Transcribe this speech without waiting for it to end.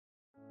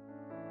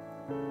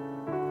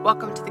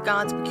Welcome to the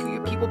God's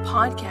Peculiar People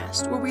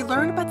podcast, where we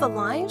learn about the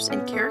lives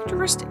and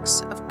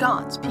characteristics of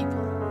God's people.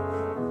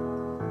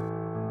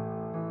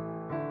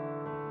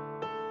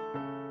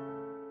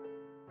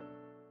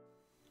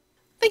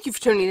 Thank you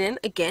for tuning in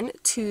again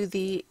to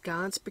the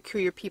God's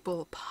Peculiar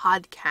People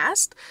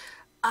podcast.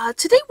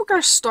 Today we're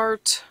going to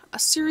start a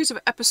series of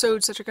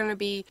episodes that are going to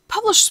be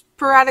published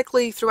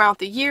sporadically throughout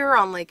the year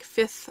on like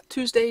 5th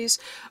Tuesdays,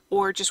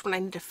 or just when I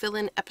need to fill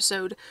in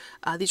episode.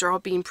 These are all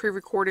being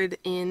pre-recorded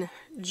in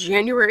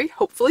January,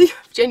 hopefully,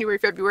 January,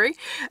 February.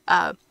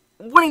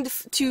 Wanting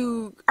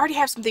to already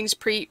have some things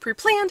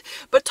pre-planned,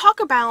 but talk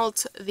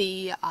about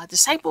the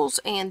disciples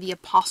and the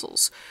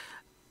apostles.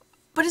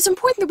 But it's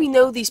important that we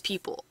know these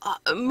people.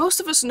 Most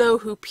of us know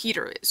who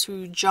Peter is,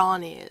 who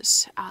John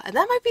is, and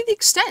that might be the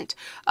extent.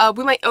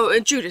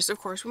 And Judas, of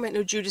course, we might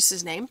know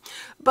Judas's name,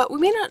 but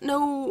we may not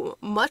know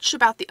much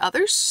about the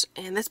others,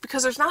 and that's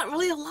because there's not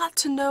really a lot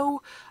to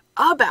know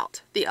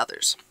about the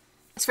others.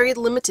 It's very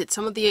limited.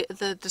 Some of the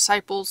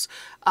disciples,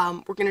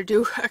 we're going to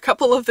do a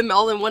couple of them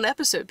all in one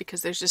episode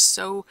because there's just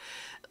so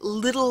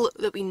little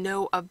that we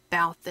know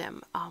about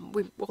them.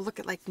 We'll look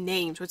at like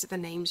names, what do the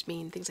names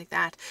mean, things like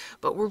that,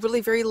 but we're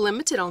really very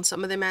limited on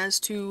some of them as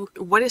to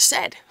what is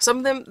said. Some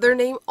of them, their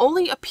name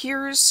only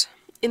appears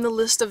in the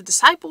list of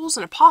disciples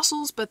and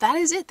apostles, but that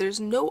is it. There's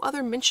no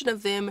other mention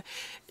of them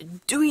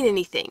doing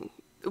anything.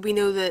 We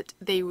know that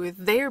they were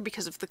there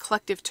because of the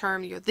collective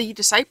term, the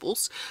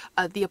disciples,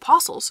 the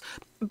apostles,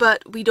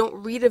 but we don't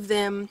read of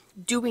them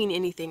doing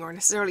anything or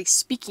necessarily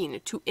speaking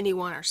to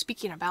anyone or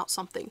speaking about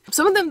something.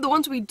 Some of them, the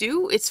ones we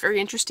do, it's very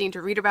interesting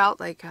to read about,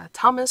 like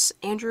Thomas,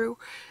 Andrew.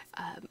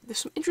 There's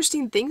some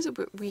interesting things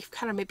that we've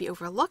kind of maybe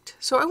overlooked.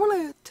 So I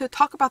wanted to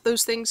talk about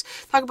those things,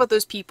 talk about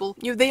those people.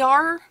 They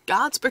are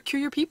God's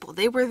peculiar people.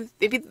 They were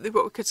maybe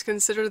what we could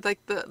consider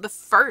like the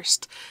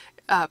first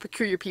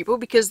peculiar people,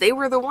 because they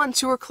were the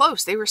ones who were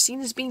close. They were seen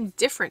as being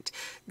different.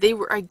 They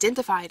were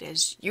identified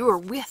as, you are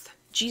with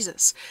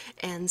Jesus.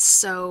 And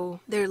so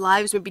their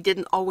lives maybe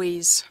didn't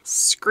always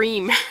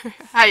scream,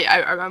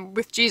 I'm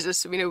with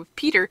Jesus. We know with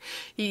Peter,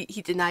 he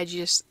denied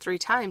Jesus 3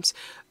 times,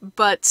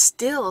 but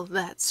still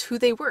that's who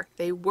they were.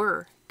 They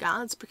were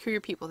God's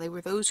peculiar people. They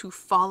were those who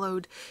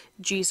followed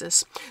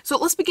Jesus. So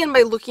let's begin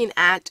by looking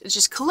at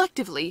just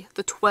collectively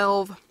the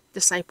 12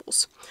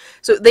 disciples.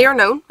 So they are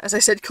known, as I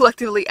said,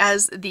 collectively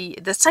as the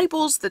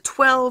disciples, the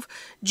 12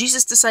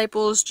 Jesus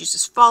disciples,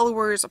 Jesus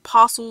followers,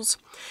 apostles,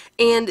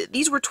 and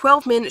these were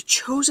 12 men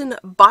chosen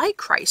by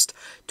Christ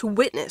to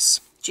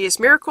witness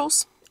Jesus'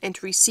 miracles and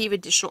to receive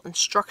additional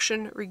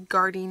instruction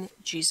regarding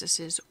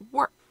Jesus'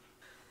 work.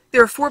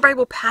 There are 4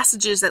 Bible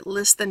passages that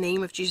list the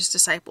name of Jesus'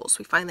 disciples.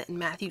 We find that in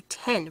Matthew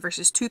 10,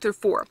 verses 2 through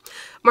 4,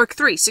 Mark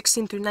 3,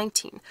 16 through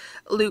 19,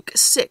 Luke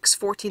 6,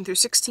 14 through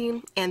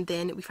 16, and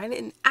then we find it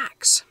in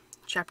Acts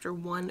chapter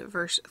 1,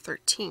 verse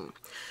 13.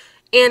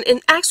 And in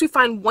Acts we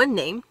find one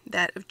name,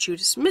 that of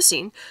Judas,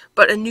 missing,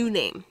 but a new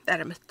name, that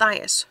of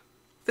Matthias.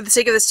 For the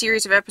sake of the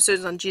series of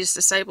episodes on Jesus'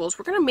 disciples,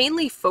 we're going to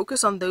mainly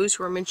focus on those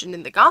who are mentioned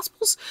in the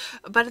Gospels,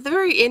 but at the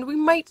very end we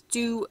might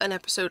do an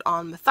episode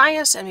on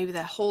Matthias and maybe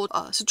that whole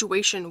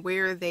situation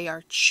where they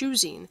are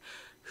choosing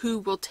who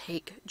will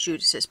take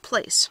Judas's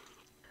place.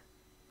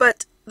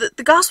 But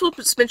the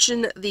Gospels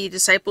mention the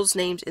disciples'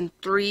 names in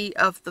 3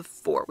 of the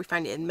 4. We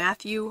find it in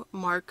Matthew,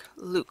 Mark,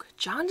 Luke.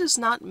 John does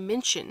not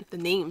mention the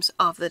names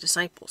of the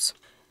disciples.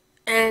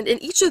 And in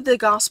each of the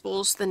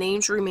Gospels, the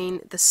names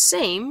remain the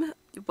same,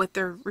 what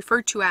they're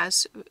referred to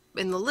as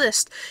in the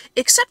list,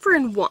 except for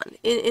in one.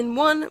 In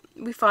one,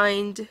 we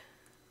find,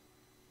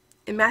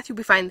 in Matthew,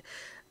 we find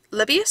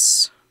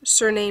Lebbaeus,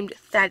 surnamed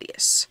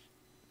Thaddeus.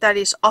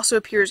 Thaddeus also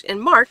appears in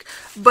Mark,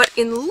 but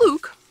in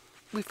Luke,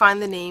 we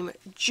find the name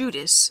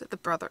Judas, the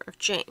brother of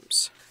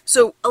James.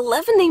 So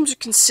 11 names are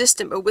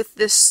consistent, but with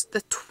this,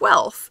 the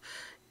 12th,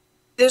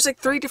 there's like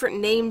 3 different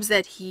names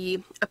that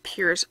he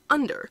appears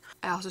under.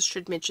 I also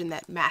should mention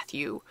that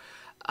Matthew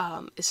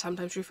is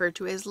sometimes referred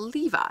to as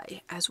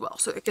Levi as well.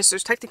 So I guess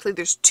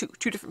there's two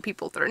different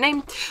people that are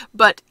named,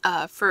 but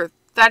for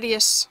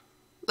Thaddeus,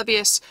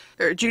 Lebbaeus,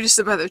 or Judas,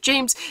 the brother of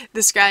James,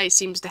 this guy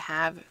seems to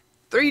have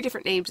 3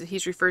 different names that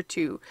he's referred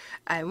to,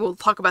 and we'll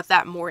talk about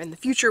that more in the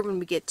future when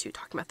we get to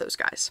talking about those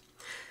guys.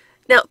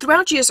 Now,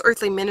 throughout Jesus'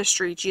 earthly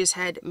ministry, Jesus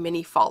had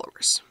many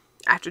followers.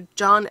 After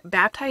John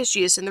baptized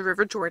Jesus in the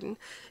River Jordan,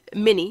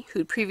 many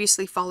who'd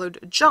previously followed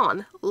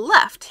John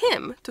left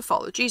him to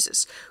follow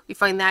Jesus. We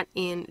find that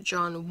in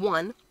John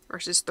 1,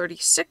 verses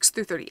 36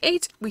 through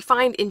 38. We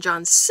find in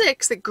John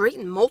 6 that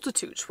great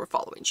multitudes were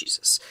following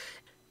Jesus.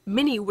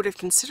 Many would have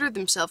considered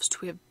themselves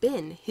to have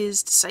been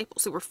his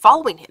disciples. They were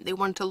following him. They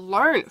wanted to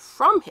learn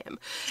from him.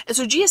 And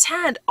so Jesus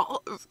had,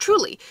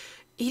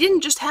 he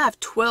didn't just have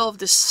 12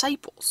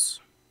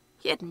 disciples.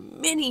 He had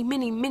many,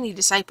 many, many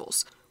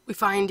disciples. We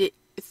find it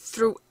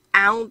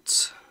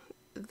throughout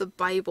the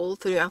Bible,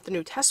 throughout the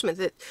New Testament,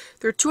 that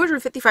there are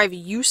 255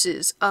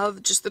 uses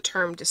of just the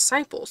term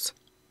disciples.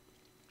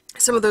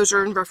 Some of those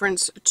are in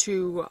reference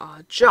to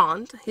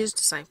John, his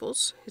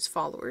disciples, his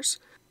followers.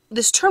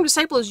 this term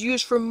disciple is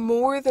used for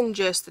more than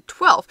just the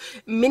 12.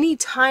 Many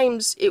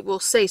times it will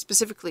say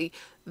specifically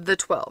the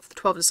 12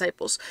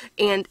 disciples.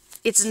 And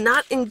it's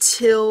not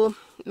until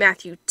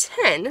Matthew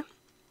 10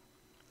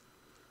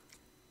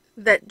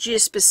 that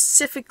Jesus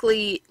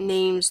specifically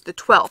names the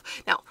 12.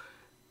 Now,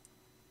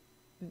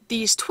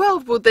 these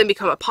 12 will then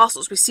become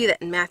apostles. We see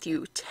that in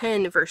Matthew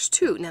 10, verse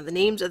 2. Now, the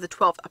names of the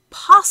 12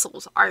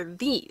 apostles are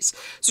these.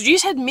 So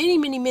Jesus had many,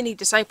 many, many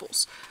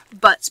disciples,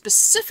 but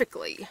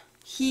specifically,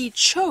 he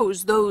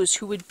chose those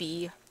who would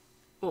be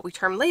what we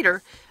term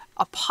later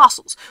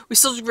apostles. We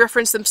still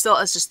reference them still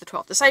as just the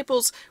 12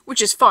 disciples,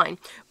 which is fine,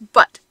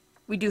 but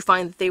we do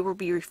find that they will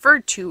be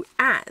referred to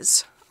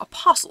as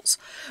apostles.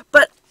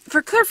 But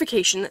for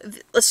clarification,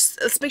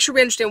 let's make sure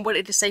we understand what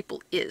a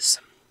disciple is.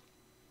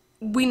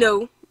 We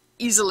know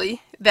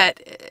easily that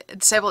a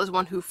disciple is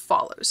one who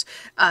follows.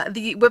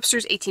 The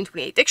Webster's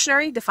 1828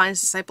 dictionary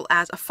defines disciple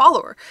as a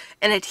follower,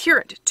 an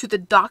adherent to the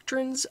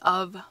doctrines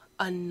of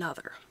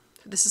another.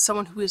 This is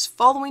someone who is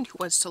following, who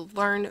wants to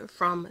learn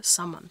from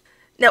someone.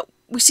 Now,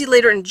 we see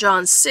later in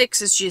John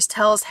 6, as Jesus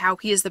tells how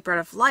he is the bread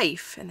of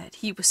life, and that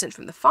he was sent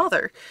from the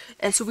Father.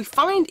 And so we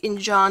find in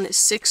John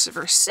 6,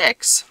 verse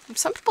 6,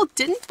 some people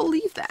didn't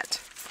believe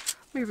that.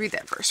 Let me read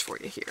that verse for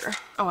you here.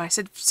 Oh, I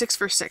said 6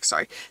 verse 6,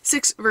 sorry.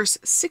 6 verse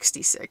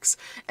 66.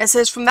 It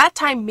says, "From that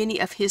time many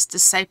of his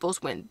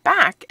disciples went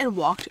back and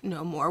walked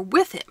no more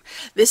with him."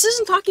 This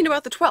isn't talking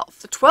about the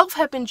 12. The 12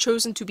 have been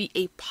chosen to be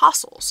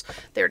apostles.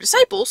 They're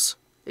disciples.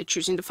 They're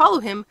choosing to follow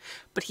him,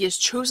 but he has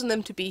chosen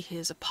them to be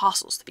his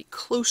apostles, to be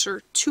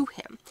closer to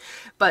him.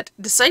 But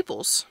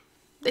disciples,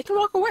 they can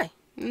walk away.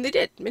 And they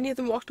did. Many of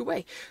them walked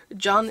away.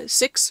 John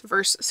 6,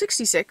 verse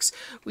 66,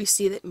 we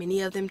see that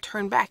many of them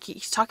turned back.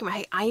 He's talking about,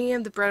 hey, I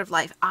am the bread of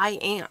life. I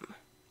am.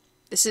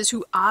 This is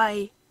who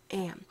I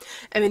am.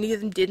 And many of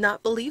them did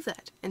not believe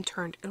that and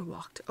turned and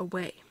walked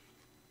away.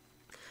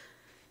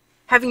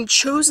 Having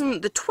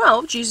chosen the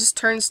 12, Jesus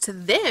turns to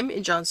them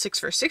in John 6,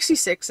 verse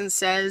 66 and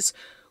says,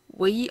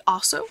 "Will ye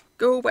also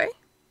go away?"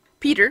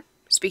 Peter,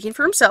 speaking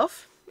for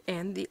himself,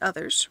 and the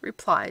others,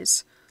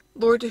 replies,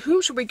 "Lord, to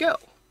whom shall we go?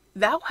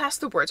 Thou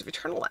hast the words of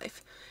eternal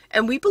life,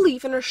 and we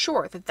believe and are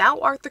sure that thou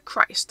art the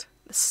Christ,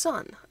 the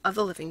Son of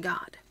the living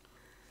God."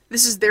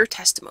 This is their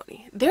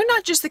testimony. They're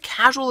not just the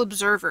casual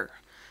observer,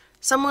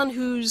 someone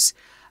who's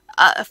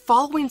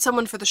following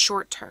someone for the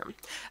short term.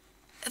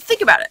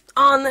 Think about it.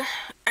 I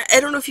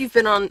don't know if you've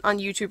been on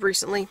YouTube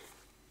recently.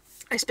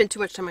 I spend too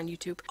much time on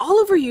YouTube. All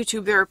over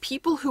YouTube, there are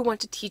people who want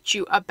to teach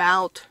you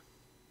about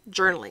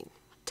journaling,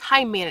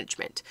 time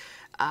management,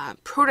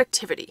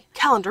 productivity,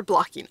 calendar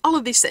blocking, all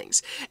of these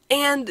things.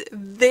 And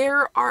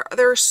there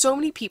are so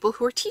many people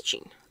who are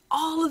teaching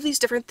all of these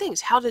different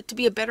things, how to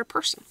be a better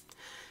person,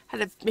 how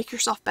to make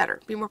yourself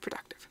better, be more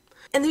productive.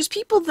 And there's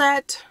people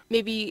that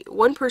maybe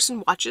one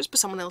person watches, but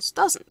someone else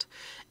doesn't.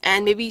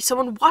 And maybe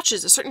someone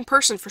watches a certain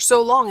person for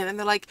so long, and then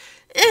they're like,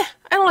 I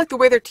don't like the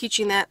way they're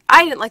teaching that.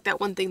 I didn't like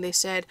that one thing they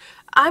said.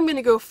 I'm going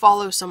to go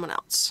follow someone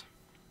else.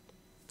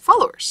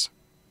 Followers.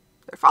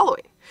 They're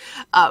following.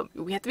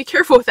 We have to be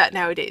careful with that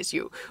nowadays.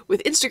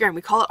 With Instagram,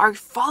 we call it our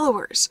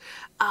followers.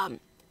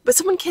 But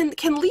someone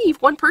can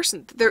leave one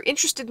person. They're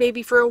interested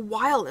maybe for a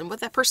while in what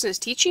that person is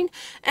teaching,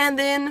 and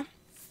then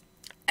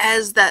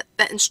as that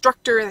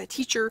instructor, that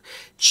teacher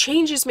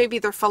changes maybe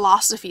their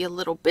philosophy a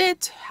little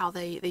bit, how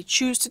they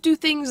choose to do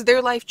things,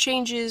 their life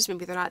changes,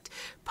 maybe they're not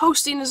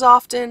posting as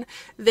often,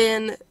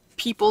 then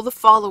people, the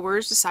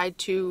followers, decide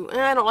to,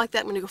 I don't like that,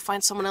 I'm going to go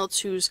find someone else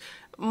who's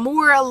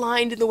more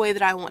aligned in the way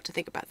that I want to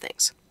think about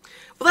things.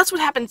 Well, that's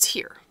what happens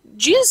here.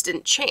 Jesus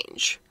didn't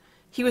change.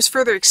 He was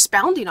further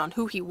expounding on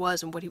who he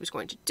was and what he was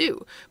going to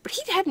do, but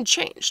he hadn't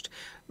changed.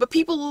 But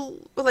people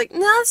were like, no,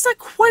 that's not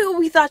quite what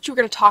we thought you were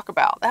going to talk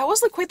about. That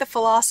wasn't quite the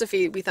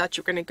philosophy we thought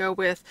you were going to go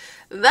with.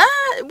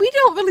 That, we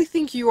don't really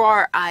think you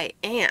are I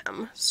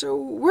am, so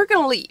we're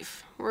going to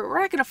leave.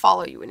 We're not going to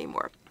follow you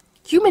anymore.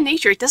 Human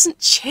nature, it doesn't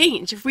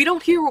change. If we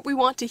don't hear what we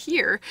want to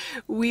hear,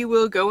 we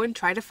will go and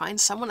try to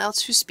find someone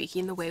else who's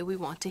speaking the way we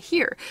want to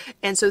hear.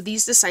 And so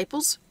these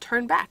disciples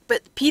turn back.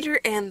 But Peter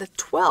and the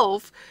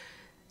 12,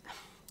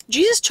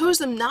 Jesus chose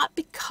them not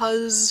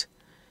because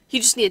he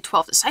just needed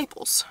 12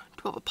 disciples,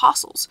 12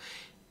 apostles.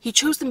 He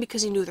chose them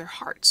because he knew their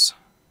hearts,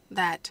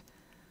 that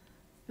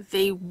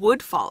they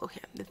would follow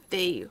him, that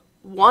they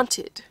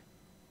wanted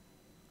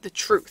the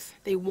truth.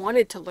 They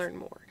wanted to learn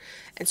more.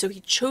 And so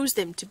he chose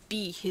them to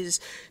be his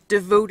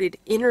devoted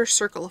inner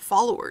circle of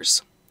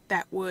followers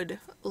that would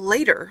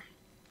later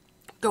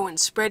go and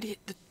spread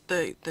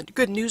the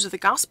good news of the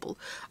gospel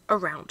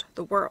around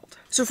the world.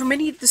 So for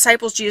many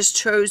disciples, Jesus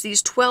chose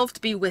these 12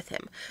 to be with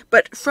him.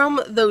 But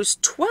from those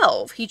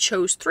 12, he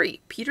chose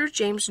 3, Peter,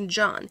 James, and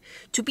John,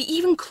 to be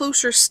even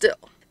closer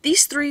still.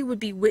 These 3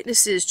 would be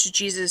witnesses to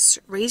Jesus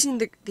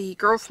raising the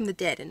girl from the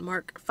dead in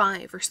Mark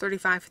 5, verse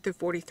 35 through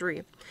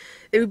 43.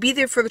 They would be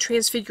there for the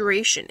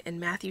transfiguration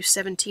in Matthew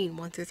 17,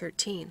 1 through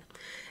 13.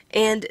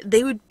 And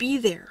they would be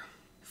there,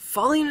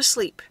 falling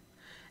asleep,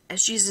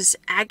 as Jesus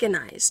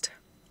agonized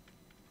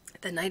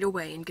the night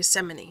away in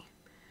Gethsemane,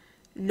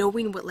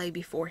 knowing what lay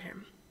before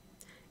him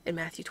in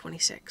Matthew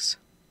 26.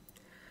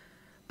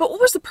 But what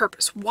was the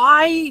purpose?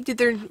 Why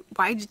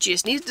did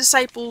Jesus need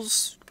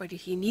disciples? Why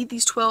did he need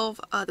these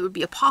 12 that would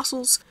be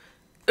apostles?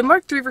 In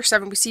Mark 3 verse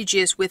 7 we see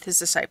Jesus with his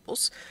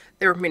disciples.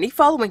 There were many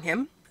following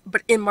him,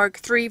 but in Mark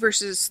 3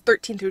 verses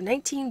 13 through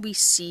 19 we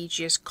see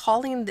Jesus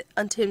calling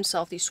unto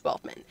himself these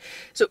 12 men.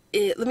 So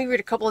let me read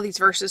a couple of these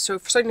verses. So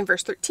starting in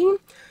verse 13,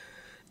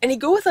 and he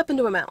goeth up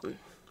into a mountain,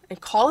 and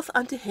calleth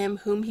unto him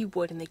whom he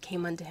would, and they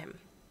came unto him.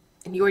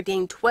 And he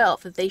ordained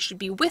 12 that they should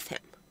be with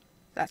him.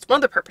 That's one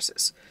of the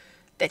purposes.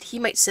 That he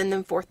might send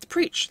them forth to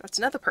preach. That's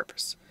another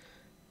purpose.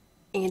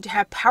 And to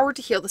have power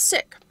to heal the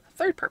sick. A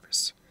third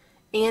purpose.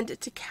 And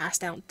to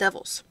cast out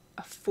devils.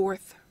 A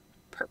fourth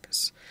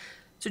purpose.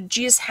 So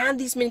Jesus had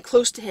these men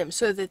close to him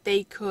so that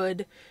they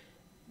could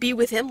be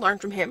with him, learn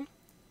from him,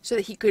 so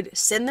that he could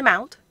send them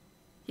out.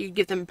 He could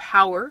give them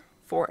power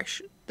for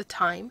the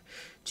time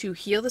to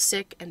heal the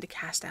sick and to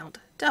cast out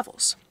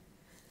devils.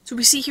 So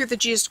we see here that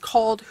Jesus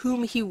called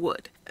whom he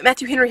would.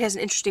 Matthew Henry has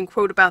an interesting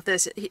quote about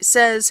this. It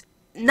says,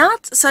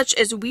 "Not such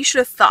as we should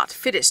have thought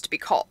fittest to be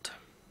called,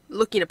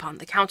 looking upon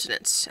the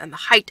countenance and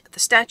the height of the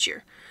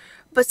stature,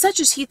 but such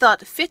as he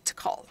thought fit to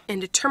call,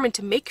 and determined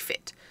to make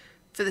fit,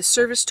 for the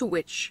service to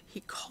which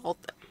he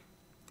called them."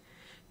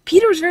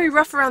 Peter was very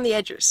rough around the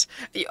edges.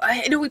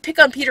 I know we pick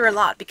on Peter a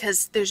lot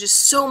because there's just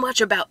so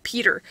much about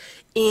Peter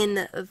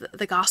in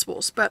the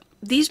Gospels, but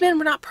these men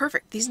were not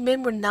perfect. These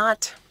men were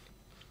not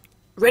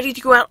ready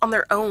to go out on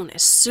their own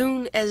as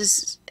soon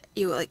as,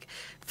 like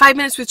 5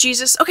 minutes with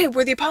Jesus. Okay,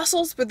 we're the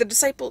apostles, we're the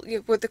disciples,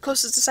 we're the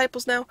closest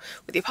disciples now,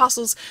 we're the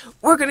apostles.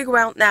 We're going to go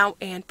out now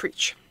and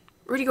preach.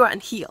 We're going to go out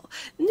and heal.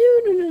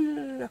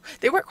 No.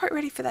 They weren't quite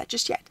ready for that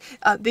just yet.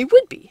 They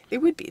would be,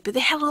 but they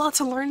had a lot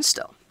to learn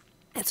still.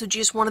 And so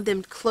Jesus wanted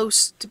them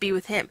close to be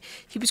with him.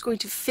 He was going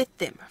to fit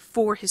them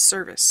for his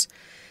service.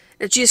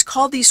 Now, Jesus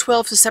called these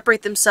 12 to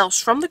separate themselves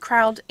from the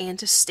crowd and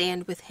to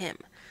stand with him.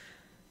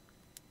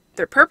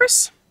 Their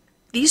purpose?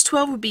 These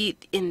 12 would be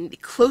in the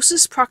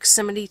closest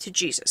proximity to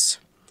Jesus.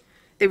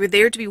 They were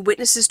there to be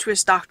witnesses to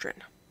his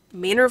doctrine,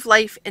 manner of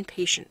life, and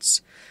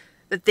patience,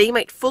 that they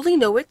might fully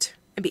know it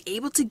and be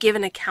able to give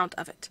an account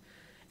of it,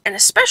 and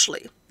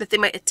especially that they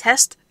might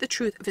attest the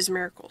truth of his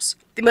miracles.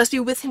 They must be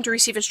with him to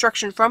receive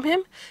instruction from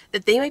him,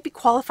 that they might be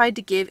qualified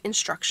to give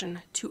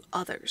instruction to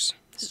others.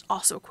 This is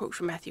also a quote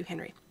from Matthew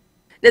Henry.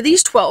 Now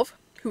these 12,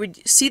 who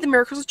would see the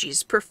miracles of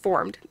Jesus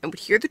performed and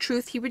would hear the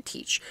truth he would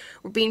teach,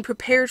 were being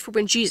prepared for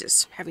when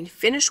Jesus, having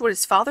finished what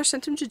his Father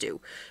sent him to do,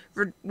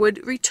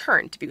 would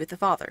return to be with the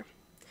Father.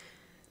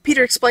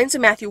 Peter explains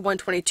in Matthew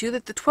 1:22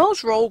 that the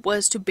 12's role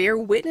was to bear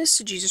witness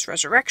to Jesus'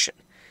 resurrection.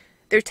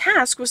 Their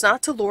task was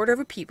not to lord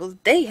over people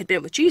that they had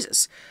been with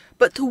Jesus,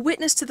 but to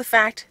witness to the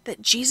fact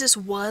that Jesus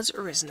was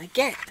risen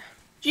again.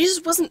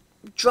 Jesus wasn't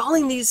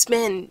drawing these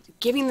men,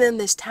 giving them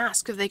this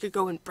task so they could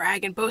go and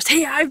brag and boast,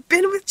 "Hey, I've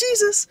been with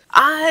Jesus.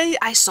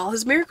 I saw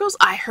his miracles.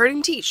 I heard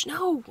him teach."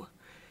 No.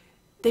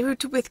 They were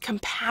with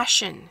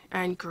compassion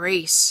and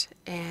grace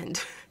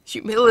and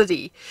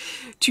humility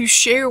to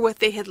share what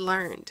they had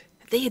learned.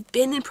 They had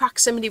been in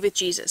proximity with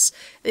Jesus.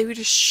 They were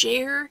to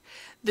share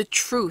the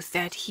truth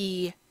that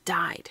he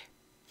died.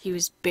 He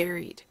was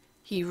buried.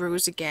 He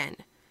rose again.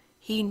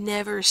 He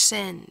never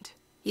sinned.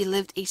 He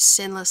lived a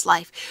sinless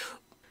life.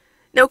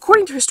 Now,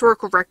 according to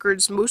historical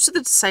records, most of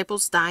the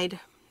disciples died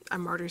a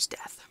martyr's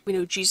death. We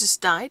know Jesus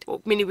died,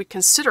 what many would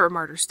consider a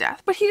martyr's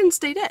death, but he didn't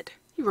stay dead.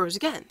 He rose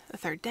again the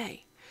third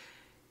day.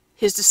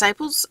 His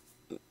disciples,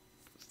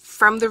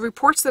 from the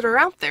reports that are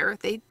out there,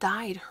 they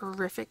died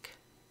horrific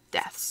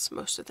deaths,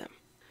 most of them.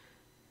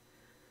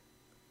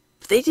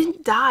 But they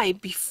didn't die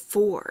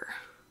before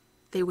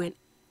they went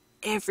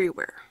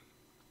everywhere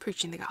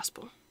preaching the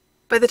gospel.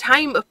 By the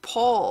time of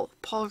Paul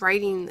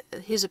writing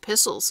his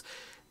epistles,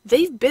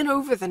 they've been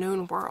over the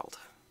known world.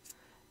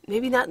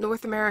 Maybe not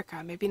North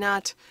America, maybe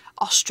not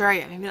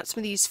Australia, maybe not some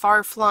of these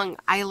far-flung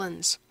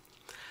islands,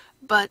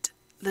 but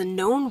the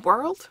known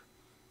world,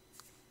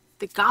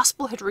 the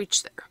gospel had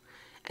reached there.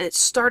 And it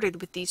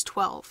started with these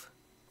 12,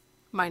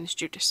 minus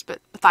Judas, but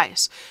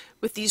Matthias,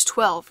 with these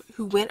 12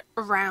 who went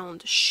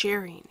around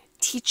sharing,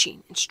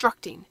 teaching,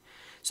 instructing,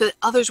 so that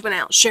others went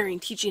out sharing,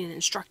 teaching, and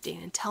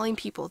instructing, and telling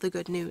people the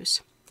good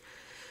news.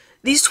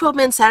 These 12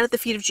 men sat at the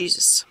feet of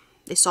Jesus.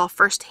 They saw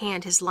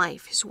firsthand his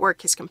life, his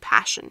work, his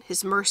compassion,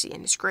 his mercy,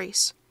 and his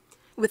grace.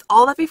 With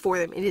all that before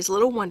them, it is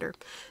little wonder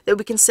that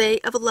we can say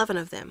of 11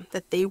 of them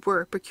that they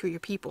were peculiar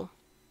people.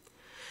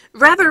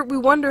 Rather, we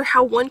wonder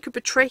how one could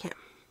betray him.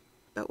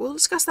 But we'll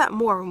discuss that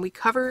more when we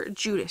cover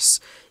Judas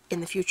in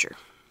the future.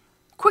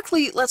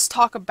 Quickly, let's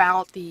talk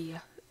about the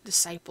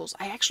disciples.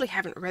 I actually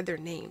haven't read their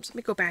names. Let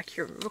me go back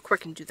here real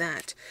quick and do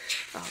that.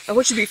 I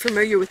want you to be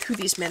familiar with who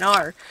these men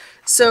are.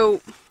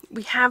 So,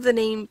 we have the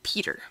name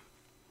Peter,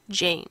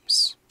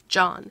 James,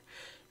 John,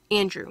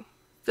 Andrew,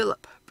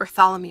 Philip,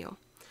 Bartholomew,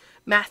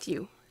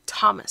 Matthew,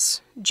 Thomas,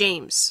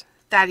 James,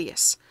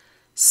 Thaddeus,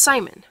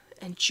 Simon,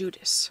 and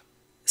Judas.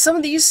 Some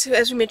of these,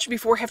 as we mentioned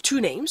before, have two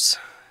names.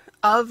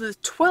 Of the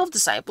 12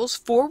 disciples,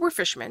 4 were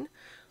fishermen,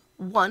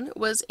 One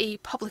was a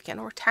publican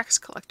or tax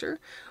collector.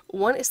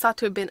 One is thought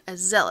to have been a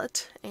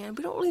zealot, and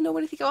we don't really know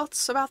anything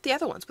else about the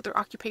other ones, what their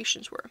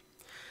occupations were.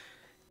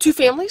 Two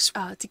families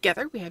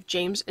together. We have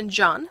James and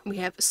John. We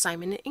have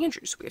Simon and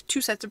Andrew. So we have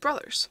two sets of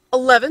brothers.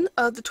 11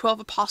 of the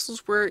 12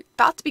 apostles were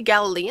thought to be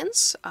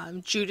Galileans.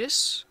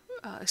 Judas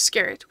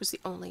Iscariot was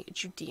the only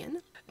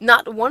Judean.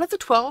 Not one of the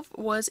 12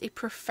 was a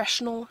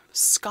professional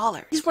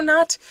scholar. These were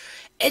not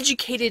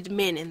educated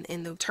men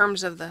in the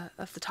terms of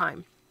the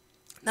time.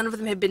 None of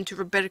them had been to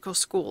rabbinical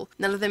school.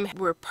 None of them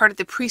were part of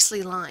the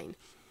priestly line.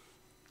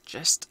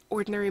 Just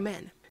ordinary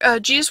men.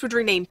 Jesus would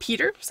rename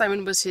Peter.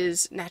 Simon was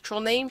his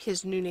natural name.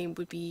 His new name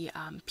would be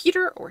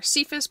Peter or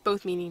Cephas,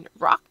 both meaning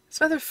rock.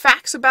 Some other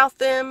facts about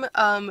them.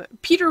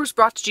 Peter was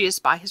brought to Jesus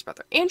by his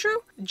brother Andrew.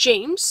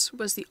 James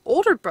was the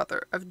older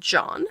brother of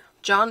John.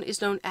 John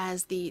is known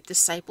as the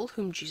disciple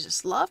whom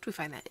Jesus loved. We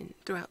find that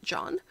throughout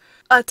John.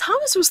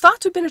 Thomas was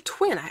thought to have been a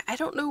twin. I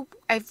don't know.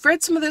 I've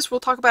read some of this. We'll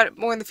talk about it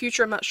more in the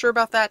future. I'm not sure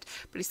about that.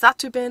 But he's thought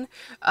to have been.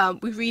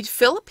 We read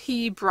Philip.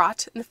 He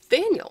brought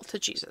Nathanael to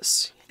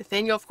Jesus.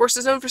 Nathanael, of course,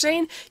 is known for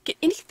saying, "Can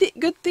any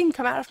good thing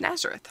come out of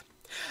Nazareth?"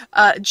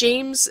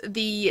 James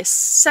the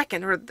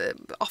second, or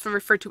often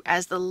referred to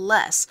as the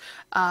Less,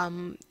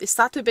 is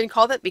thought to have been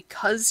called that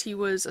because he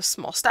was of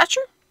small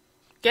stature.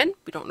 Again,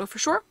 we don't know for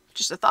sure.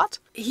 Just a thought.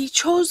 He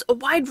chose a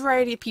wide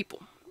variety of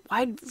people.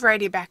 Wide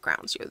variety of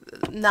backgrounds,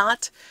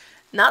 not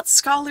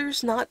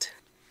scholars, not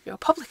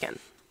publican,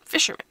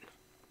 fishermen,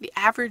 the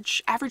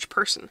average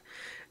person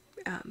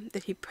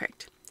that he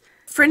picked.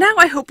 For now,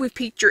 I hope we've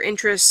piqued your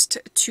interest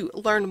to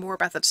learn more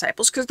about the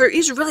disciples, because there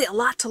is really a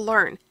lot to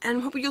learn, and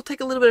I'm hoping you'll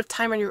take a little bit of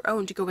time on your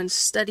own to go and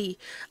study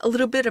a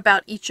little bit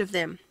about each of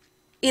them.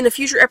 In a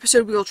future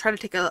episode, we will try to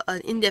take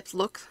an in-depth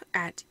look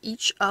at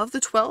each of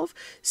the 12,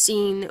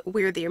 seeing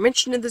where they are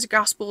mentioned in the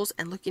Gospels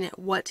and looking at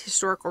what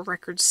historical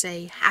records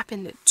say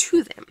happened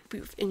to them. If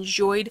you've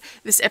enjoyed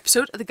this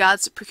episode of the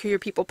God's Peculiar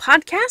People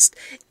podcast,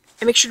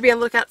 and make sure to be on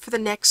the lookout for the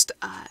next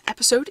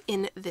episode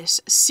in this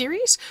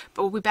series,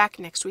 but we'll be back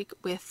next week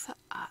with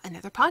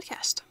another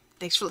podcast.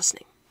 Thanks for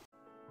listening.